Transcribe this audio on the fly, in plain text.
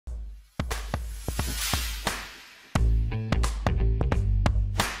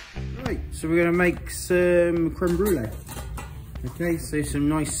So we're going to make some creme brulee. Okay, so some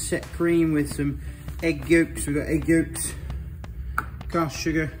nice set cream with some egg yolks. We've got egg yolks, cast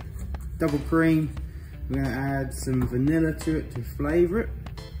sugar, double cream. We're going to add some vanilla to it to flavour it.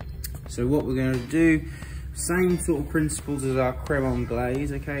 So what we're going to do, same sort of principles as our creme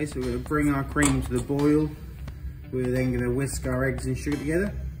anglaise. Okay, so we're going to bring our cream to the boil. We're then going to whisk our eggs and sugar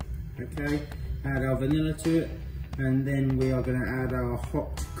together. Okay, add our vanilla to it, and then we are going to add our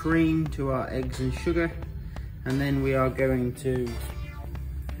hot cream to our eggs and sugar. And then we are going to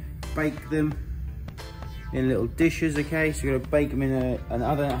bake them in little dishes, okay? So we're going to bake them in an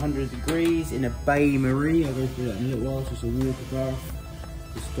oven at 100 degrees in a bain-marie. I'll go through that in a little while. So it's a water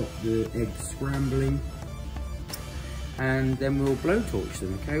bath to stop the eggs scrambling. And then we'll blowtorch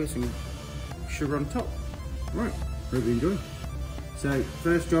them, okay, with some sugar on top. Right, hope you enjoy. So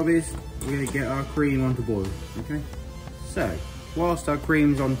first job is we're going to get our cream onto boil, okay? So whilst our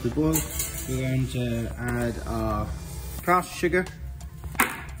cream's onto the boil, we're going to add our cast sugar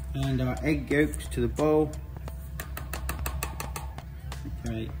and our egg yolks to the bowl.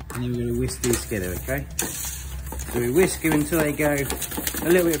 Okay, and then we're going to whisk these together, okay? So we whisk them until they go a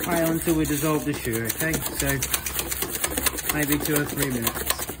little bit pale until we dissolve the sugar, okay? So maybe 2 or 3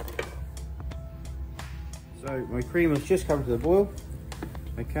 minutes. So my cream has just come to the boil.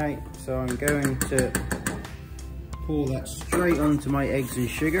 Okay, so I'm going to pour that straight onto my eggs and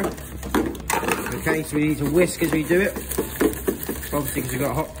sugar. Okay, so we need to whisk as we do it. Obviously, because we've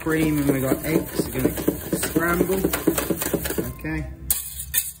got hot cream and we've got eggs, we're going to scramble. Okay,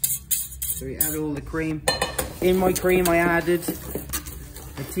 so we add all the cream. In my cream, I added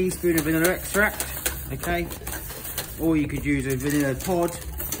a teaspoon of vanilla extract. Okay, or you could use a vanilla pod.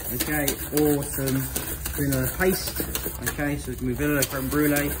 Okay, or some vanilla paste. Okay, so it can be vanilla creme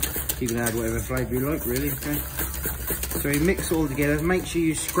brulee. You can add whatever flavour you like, really. Okay, so we mix it all together. Make sure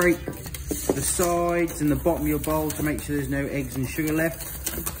you scrape the sides and the bottom of your bowl to make sure there's no eggs and sugar left.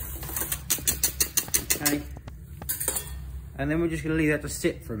 Okay, and then we're just going to leave that to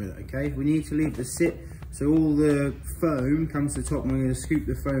sit for a minute. Okay, we need to leave it to sit so all the foam comes to the top, and we're going to scoop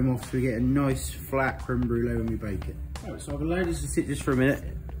the foam off so we get a nice flat creme brulee when we bake it. Right, so I've allowed this to sit just for a minute,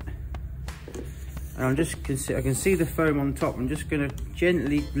 and I can see the foam on top. I'm just going to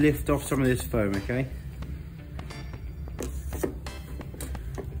gently lift off some of this foam. Okay.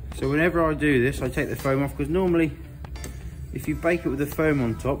 So whenever I do this, I take the foam off, because normally if you bake it with the foam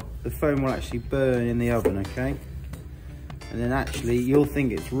on top, the foam will actually burn in the oven, okay? And then actually you'll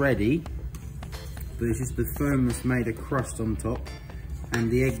think it's ready, but it's just the foam that's made a crust on top, and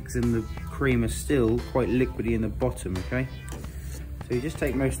the eggs and the cream are still quite liquidy in the bottom, okay? So you just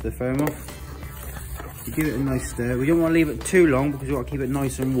take most of the foam off. You give it a nice stir. We don't want to leave it too long because we've got to keep it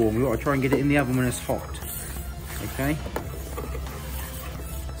nice and warm. We've got to try and get it in the oven when it's hot, okay?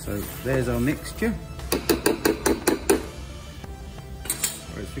 So there's our mixture. Right,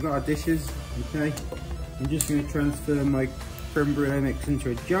 so we've got our dishes, okay. I'm just going to transfer my creme brulee mix into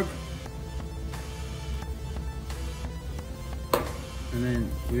a jug. And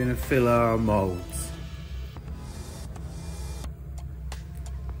then we're going to fill our moulds.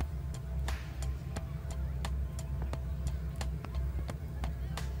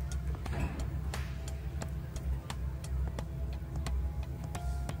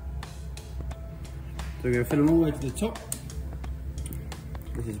 So we're going to fill them all the way to the top.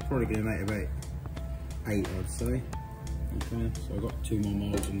 This is probably going to make about 8, I'd say. Okay, so I've got 2 more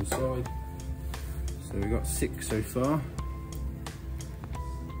moulds on the side. So we've got 6 so far.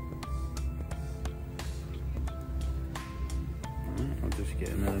 Right, I'll just get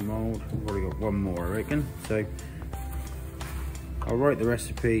another mould. I've already got 1 more, I reckon. So I'll write the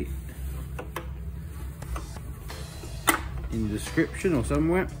recipe in the description or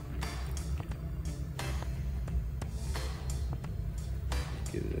somewhere.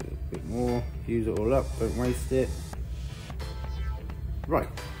 Give it a bit more, use it all up, don't waste it. Right,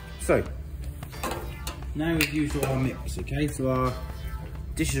 so now we've used all our mix, okay? So our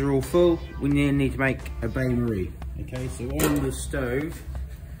dishes are all full. We need to make a bain-marie, okay? So on the stove,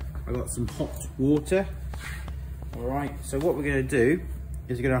 I've got some hot water. All right, so what we're gonna do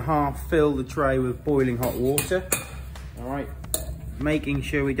is we're gonna half fill the tray with boiling hot water, all right? Making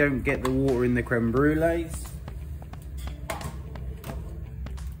sure we don't get the water in the creme brulees.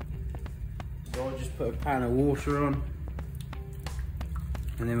 Put a pan of water on,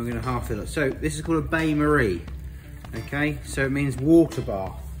 and then we're going to half fill it. So this is called a bain-marie, okay? So it means water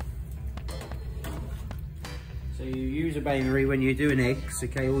bath. So you use a bain-marie when you're doing eggs,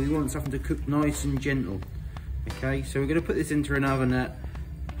 okay, or you want something to cook nice and gentle, okay? So we're going to put this into an oven at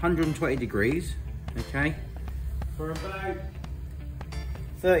 120 degrees, okay, for about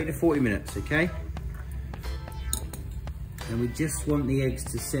 30 to 40 minutes, okay? And we just want the eggs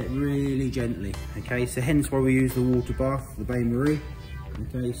to set really gently, okay? So hence why we use the water bath, the bain-marie,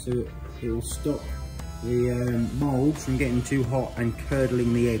 okay? So it will stop the moulds from getting too hot and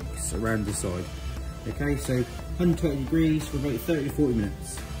curdling the eggs around the side. Okay, so 120 degrees for about 30 to 40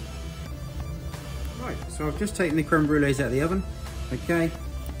 minutes. Right, so I've just taken the creme brulees out of the oven. Okay,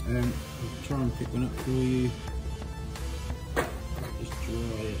 I'll try and pick one up for you. Just dry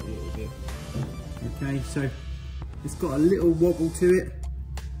it a little bit. Okay, so it's got a little wobble to it,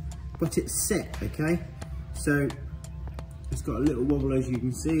 but it's set, okay? So it's got a little wobble as you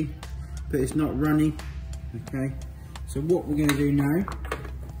can see, but it's not runny, okay? So what we're gonna do now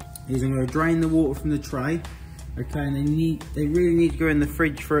is I'm gonna drain the water from the tray, okay? And they really need to go in the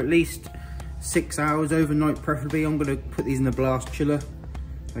fridge for at least 6 hours overnight, preferably. I'm gonna put these in the blast chiller,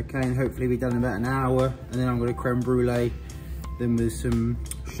 okay? And hopefully be done in about an hour. And then I'm gonna creme brulee them with some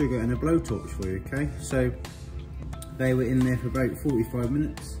sugar and a blowtorch for you, okay? So they were in there for about 45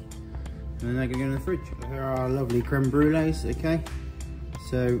 minutes. And they're gonna go in the fridge. Here are our lovely creme brulees, okay?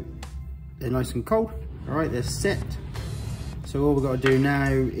 So they're nice and cold, all right, they're set. So all we've got to do now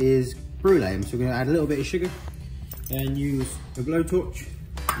is brûlée them. So we're gonna add a little bit of sugar and use a blowtorch,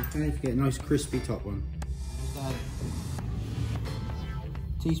 okay, to get a nice crispy top one. Just add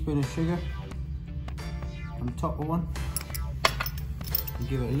a teaspoon of sugar on the top of one. And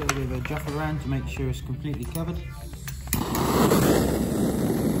give it a little bit of a juggle around to make sure it's completely covered.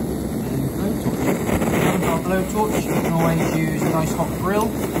 Blowtorch, you can always use a nice hot grill,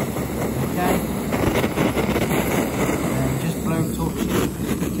 okay, and just blowtorch it,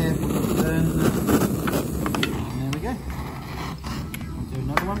 be careful not to burn them. And there we go. I'll do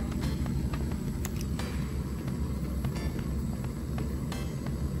another one.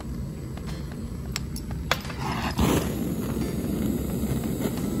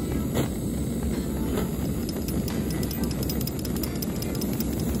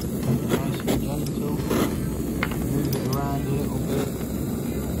 Nice and gentle. Move it around a little bit.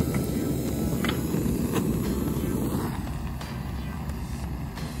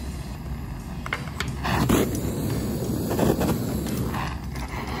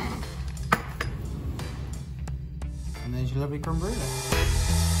 And there's your lovely creme brulee.